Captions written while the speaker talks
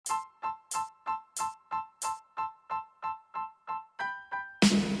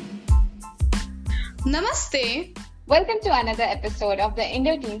Namaste. Welcome to another episode of the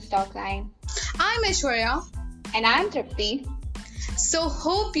Indo Teen Stock Line. I'm Aishwarya. And I'm Tripti. So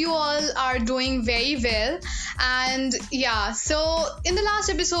hope you all are doing very well. And yeah, so in the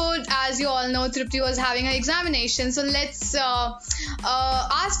last episode, as you all know, Tripti was having her examination. So let's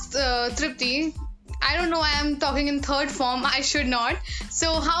ask Tripti. I don't know. I am talking in third form. I should not.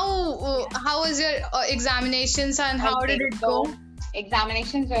 So how was your examinations and how did it go?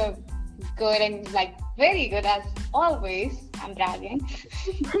 Examinations were good and very good as always. I'm bragging.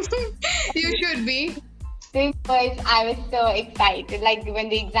 You should be. Because I was so excited. Like when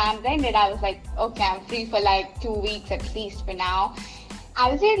the exams ended, I was like, okay, I'm free for 2 weeks at least for now.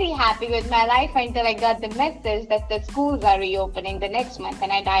 I was really happy with my life until I got the message that the schools are reopening the next month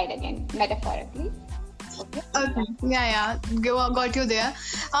and I died again, metaphorically. Okay. Yeah, got you there.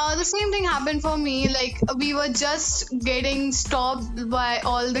 The same thing happened for me. Like we were just getting stopped by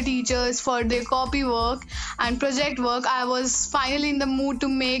all the teachers for their copy work and project work. I was finally in the mood to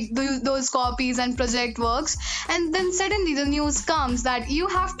make those copies and project works, and then suddenly the news comes that you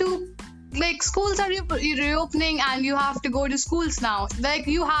have to. Schools are reopening and you have to go to schools now.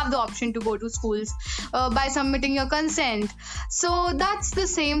 You have the option to go to schools by submitting your consent. So that's the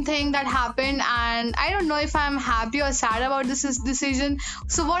same thing that happened, and I don't know if I'm happy or sad about this decision.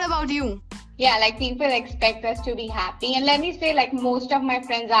 So what about you? Yeah, people expect us to be happy, and let me say, most of my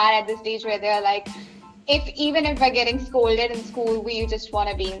friends are at the stage where they're like, even if we're getting scolded in school, we just want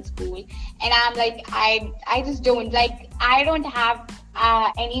to be in school. And I'm like, I just don't I don't have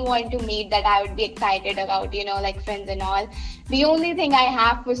anyone to meet that I would be excited about, friends and all. The only thing I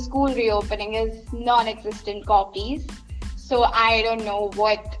have for school reopening is non-existent copies. So I don't know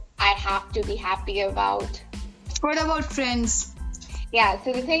what I have to be happy about. What about friends? Yeah,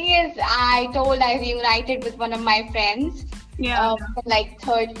 so the thing is, I reunited with one of my friends. Yeah.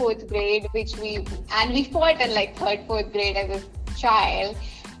 Third, fourth grade, we fought in third, fourth grade as a child.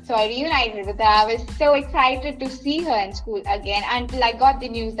 So I reunited with her. I was so excited to see her in school again until I got the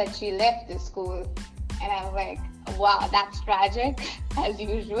news that she left the school. And I was like, wow, that's tragic, as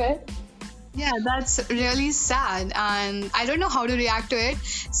usual. Yeah, that's really sad, and I don't know how to react to it.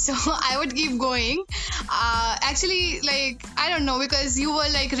 So I would keep going. Actually, I don't know, because you were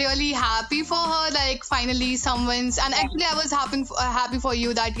really happy for her, finally someone's. And actually, I was happy for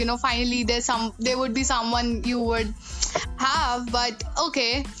you that finally there would be someone you would have. But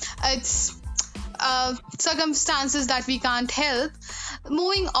okay, it's circumstances that we can't help.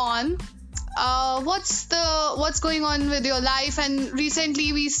 Moving on. What's going on with your life? And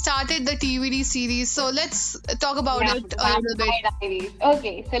recently we started the TVD series, so let's talk about it a little bit.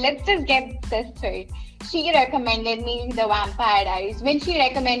 Okay, so let's just get this straight. She recommended me the Vampire Diaries. When she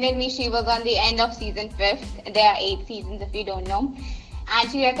recommended me, she was on the end of season 5. There are 8 seasons if you don't know.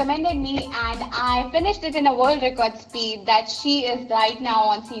 And she recommended me, and I finished it in a world record speed that she is right now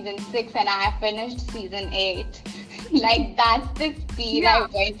on season 6 and I have finished season 8. That's the speed I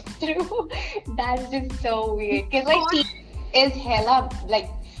went through. That's just so weird. Because TV is hella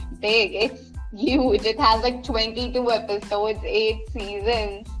big. It's huge. It has 22 episodes, 8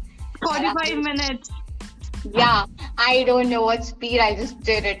 seasons. 45 minutes. Yeah, I don't know what speed I just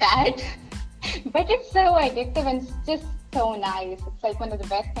did it at. But it's so addictive and it's just so nice. It's one of the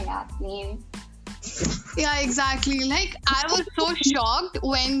best things I've seen. Yeah, exactly. I was so shocked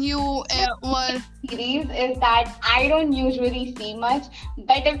when you were... Series is that I don't usually see much,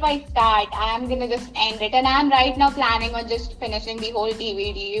 but if I start, I'm gonna just end it. And I'm right now planning on just finishing the whole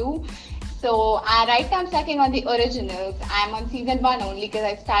DVD. So right now I'm checking on the originals. I'm on season 1 only because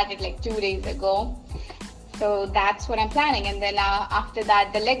I started 2 days ago. So that's what I'm planning. And then after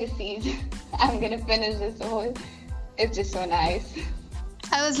that, the legacies. I'm gonna finish this whole. It's just so nice.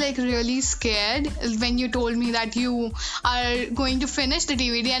 I was really scared when you told me that you are going to finish the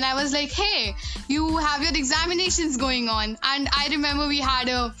DVD, and I was like, hey, you have your examinations going on. And I remember we had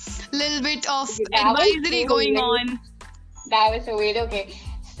a little bit of advisory going on. That was so weird. Okay.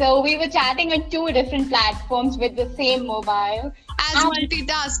 So we were chatting on 2 different platforms with the same mobile. As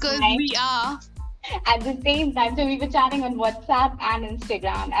multitaskers, we are. At the same time. So we were chatting on WhatsApp and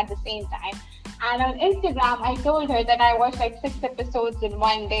Instagram at the same time. And on Instagram, I told her that I watched 6 episodes in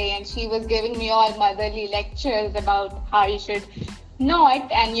one day, and she was giving me all motherly lectures about how you should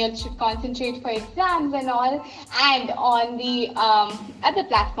not and you should concentrate for exams and all. And on the other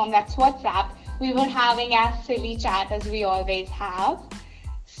platform, that's WhatsApp, we were having as silly chat as we always have.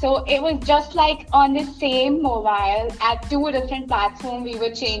 So it was just on the same mobile at 2 different platforms, we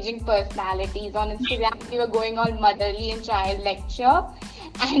were changing personalities. On Instagram, we were going on motherly and child lecture.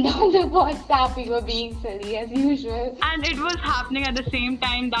 and on the WhatsApp we were being silly as usual. And it was happening at the same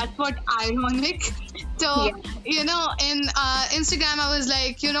time. That's what ironic. So Yeah. in Instagram I was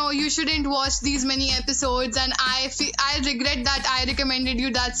like, you shouldn't watch these many episodes, and I regret that I recommended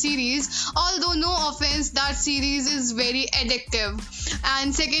you that series, although no offense, that series is very addictive.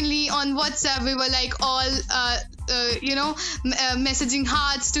 And secondly, on WhatsApp we were like all messaging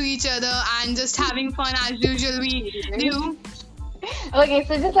hearts to each other and just having fun as usual we do. Okay,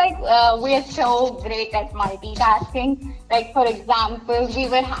 so just like we are so great at multitasking. Like for example,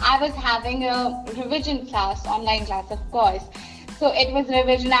 I was having a revision class, online class, of course. So it was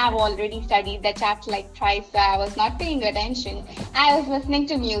revision. I've already studied the chapter like twice, so I was not paying attention. I was listening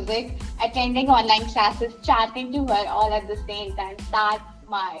to music, attending online classes, chatting to her all at the same time. That's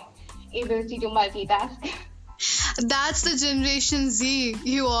my ability to multitask. That's the Generation Z,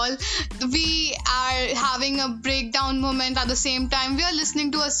 you all. We are having a breakdown moment at the same time. We are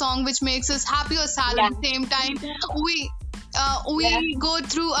listening to a song which makes us happy or sad Yeah. at the same time. We Yeah. go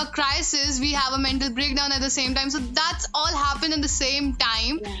through a crisis. We have a mental breakdown at the same time. So that's all happen in the same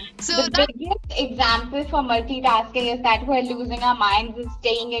time. So The that biggest example for multitasking is that we're losing our minds and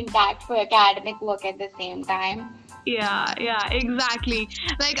staying intact for academic work at the same time. yeah, exactly.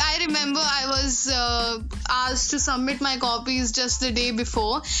 Like I remember I was asked to submit my copies just the day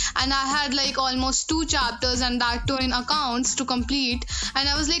before, and I had like almost 2 chapters, and that too in accounts to complete. And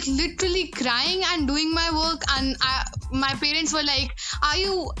I was like literally crying and doing my work, and my parents were like, are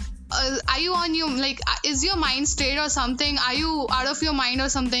you on your like is your mind straight or something, are you out of your mind or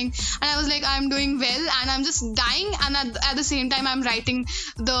something? And I was like, I'm doing well and I'm just dying, and at the same time I'm writing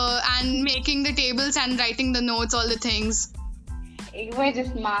and making the tables and writing the notes, all the things. We're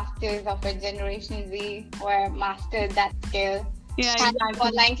just masters of a Generation Z. We're mastered that skill. Yeah, And exactly.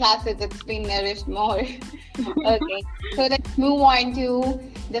 online classes, it's been nourished more. Okay, so let's move on to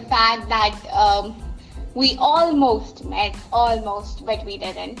the fact that we almost met, but we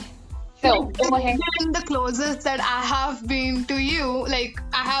didn't. So go ahead. And the closest that I have been to you, like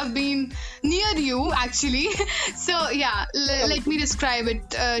I have been near you actually. So yeah, let me describe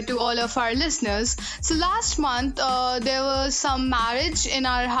it to all of our listeners. So last month there was some marriage in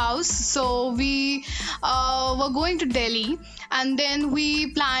our house. So we were going to Delhi, and then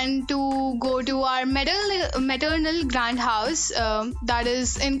we planned to go to our maternal grand house that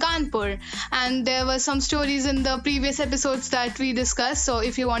is in Kanpur. And there were some stories in the previous episodes that we discussed. So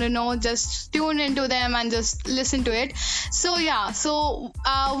if you want to know, just tune into them and just listen to it. So yeah, so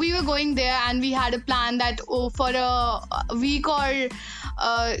we were going there, and we had a plan that for a week or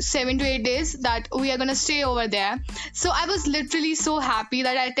 7 to 8 days that we are gonna stay over there. So I was literally so happy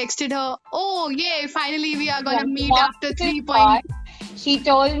that I texted her, "Oh yay! Finally we are gonna meet after 3 point." She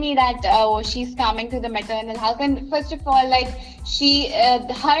told me that she's coming to the maternal house, and first of all, like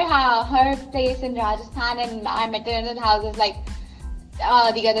her place in Rajasthan and our maternal house is like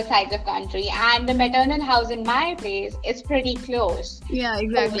the other sides of country, and the maternal house in my place is pretty close. Yeah, So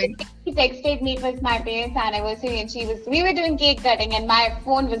exactly. she texted me. It was my parents' anniversary, and we were doing cake cutting, and my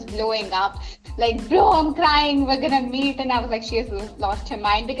phone was blowing up. Like, bro, I'm crying. We're gonna meet, and I was like, she has lost her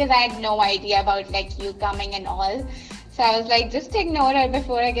mind, because I had no idea about like you coming and all. So I was like, just ignore her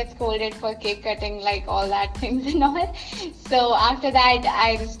before I get scolded for cake cutting, like all that things and all. So after that,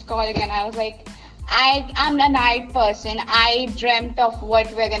 I just called and I was like, I'm a night person. I dreamt of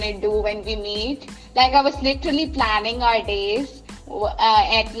what we're gonna do when we meet. Like I was literally planning our days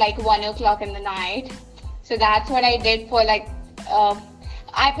at like 1 o'clock in the night. So that's what I did for like.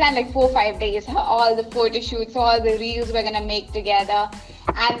 I planned like 4 or 5 days, all the photo shoots, all the reels we're gonna make together.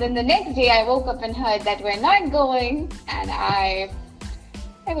 And then the next day I woke up and heard that we're not going, and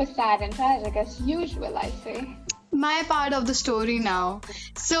it was sad and tragic as usual, I say. My part of the story now.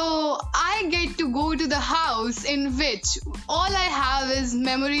 So I get to go to the house in which all I have is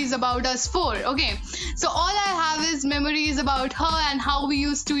memories about us four. Okay. So all I have is memories about her and how we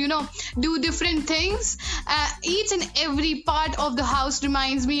used to, do different things. Each and every part of the house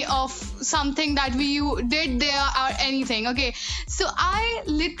reminds me of something that we did there or anything. Okay. So I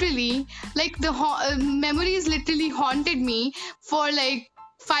literally, like the memories literally haunted me for like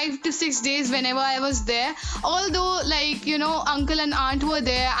 5 to 6 days whenever I was there. Although, like, uncle and aunt were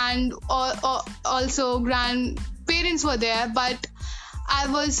there, and also grandparents were there, but I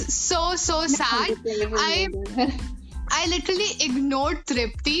was so sad. I literally ignored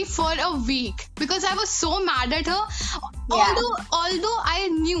Tripti for a week because I was so mad at her. Yeah. Although I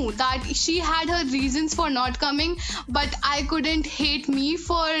knew that she had her reasons for not coming, but I couldn't hate me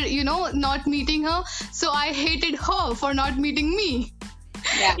for not meeting her. So I hated her for not meeting me.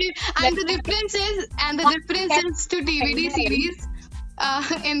 Yeah. And the difference is to DVD series.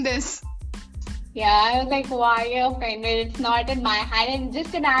 in this. Yeah, I was like, why you're offended? It's not in my hand. And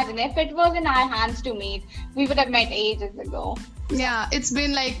just imagine if it was in our hands to meet, we would have met ages ago. Yeah, it's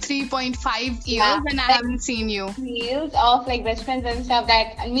been like 3.5 years Yeah, and I like haven't seen you. reels of like best friends and stuff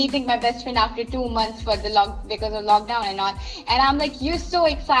that meeting my best friend after 2 months for the because of lockdown and all. And I'm like, you're so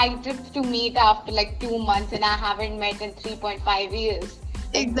excited to meet after like 2 months, and I haven't met in 3.5 years.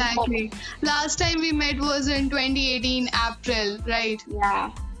 Like, Exactly. Last time we met was in 2018 April, right?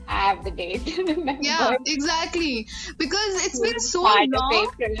 yeah, I have the date. Yeah, Remember? exactly. Because it's been so Start of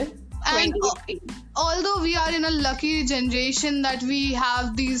long, April and 2018. although we are in a lucky generation that we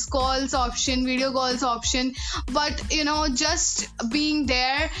have these calls option, video calls option, but just being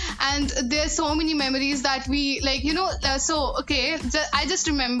there, and there's so many memories that we like, so okay, I just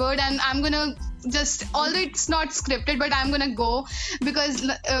remembered, and I'm gonna just, although it's not scripted, but I'm gonna go because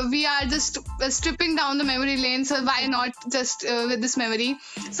we are just stripping down the memory lane, so why not just with this memory.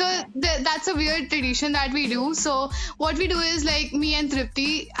 So that's a weird tradition that we do. So what we do is, like, me and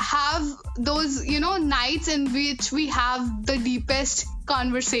Tripti have those nights in which we have the deepest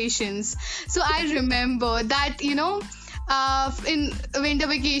conversations. So I remember that in winter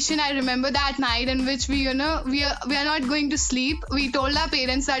vacation, I remember that night in which we are not going to sleep. We told our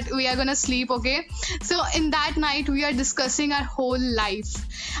parents that we are gonna sleep, okay? So in that night we are discussing our whole life,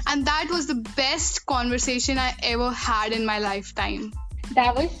 and that was the best conversation I ever had in my lifetime.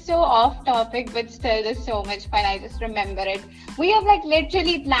 That was so off topic, but still just so much fun. I just remember it. We have like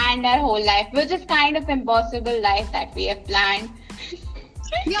literally planned our whole life, which is kind of impossible life that we have planned.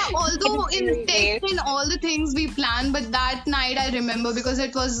 Yeah, although in Really text great. and all the things we planned, but that night I remember because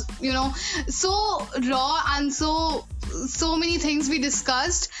it was, so raw, and so many things we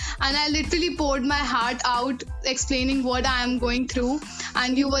discussed, and I literally poured my heart out explaining what I am going through,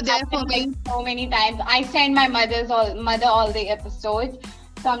 and you were there for Happened like me. so many times. I sent my mother all the episodes.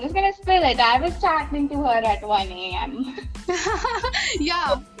 So I'm just gonna spill it. I was chatting to her at 1 a.m.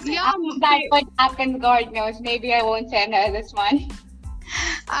 Yeah, yeah. That's what happened, God knows. Maybe I won't send her this one.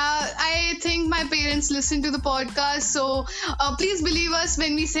 I think my parents listen to the podcast, so please believe us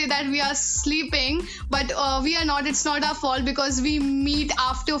when we say that we are sleeping, but we are not. It's not our fault because we meet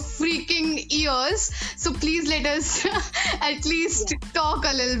after freaking years. So please let us at least talk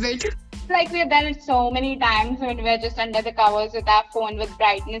a little bit. Like we've done it so many times when we're just under the covers with our phone with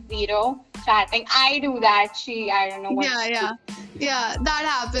brightness zero, chatting. I do that. I don't know what. Yeah, that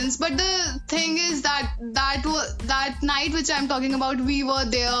happens. But the thing is that night which I'm talking about, we were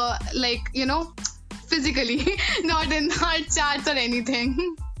there, like, physically, not in our chats or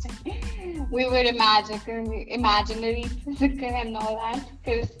anything. We were imaginary, physical, and all that.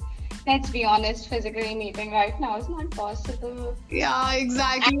 Because let's be honest, physically meeting right now is not possible. Yeah,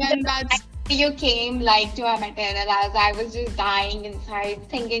 exactly, and that's You came like to our maternal house. I was just dying inside,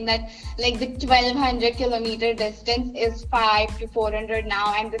 thinking that like the 1,200 kilometer distance is 5 to 400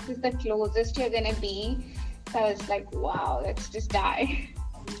 now, and this is the closest you're gonna be. So I was like, wow, let's just die.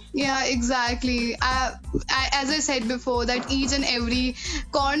 yeah, exactly. As I said before, that each and every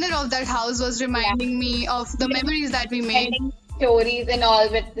corner of that house was reminding me of the memories that we made. Telling stories and all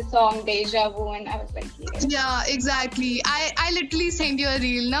with the song Deja Vu, and I was like, yes. Yeah, exactly. I literally sent you a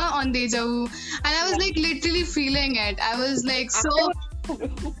reel on Deja Vu, and I was like literally feeling it. I was like so.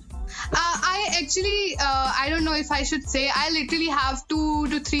 I actually, I don't know if I should say, I literally have 2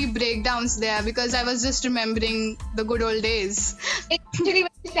 to 3 breakdowns there because I was just remembering the good old days. Actually,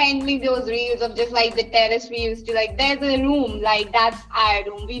 when you send me those reels of just like the terrace we used to, like, there's a room, like that's our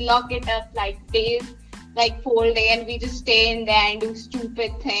room. We lock it up like days, like whole day, and we just stay in there and do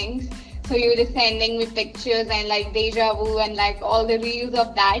stupid things. So you were just sending me pictures and like Deja Vu and like all the reels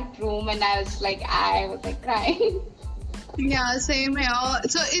of that room, and I was like crying. Yeah, same here.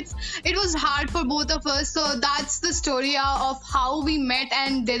 So it was hard for both of us. So that's the story of how we met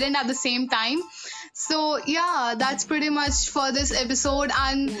and didn't at the same time. So yeah, that's pretty much for this episode,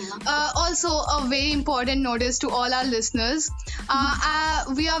 and also a very important notice to all our listeners.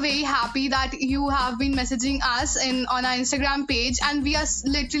 We are very happy that you have been messaging us on our Instagram page, and we are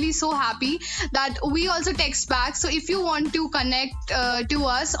literally so happy that we also text back. So if you want to connect to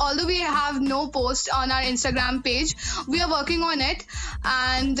us, although we have no post on our Instagram page, we are working on it,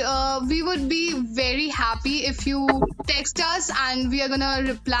 and we would be very happy if you text us, and we are gonna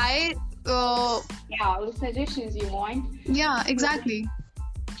reply. Yeah, all the suggestions you want. Yeah, exactly.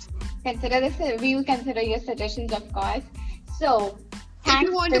 Consider this. We will consider your suggestions, of course. So, If thanks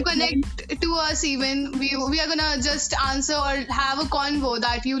you want to for listening. connect to us, even we are gonna just answer or have a convo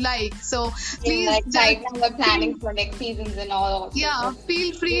that you like. So please, Like just, right now we're planning for next seasons and all also. yeah,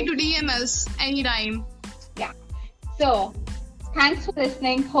 feel free to DM us anytime. Yeah. So, Thanks for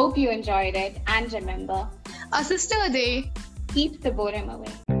listening. Hope you enjoyed it. And remember, A sister a day. keep the boredom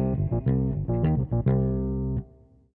away.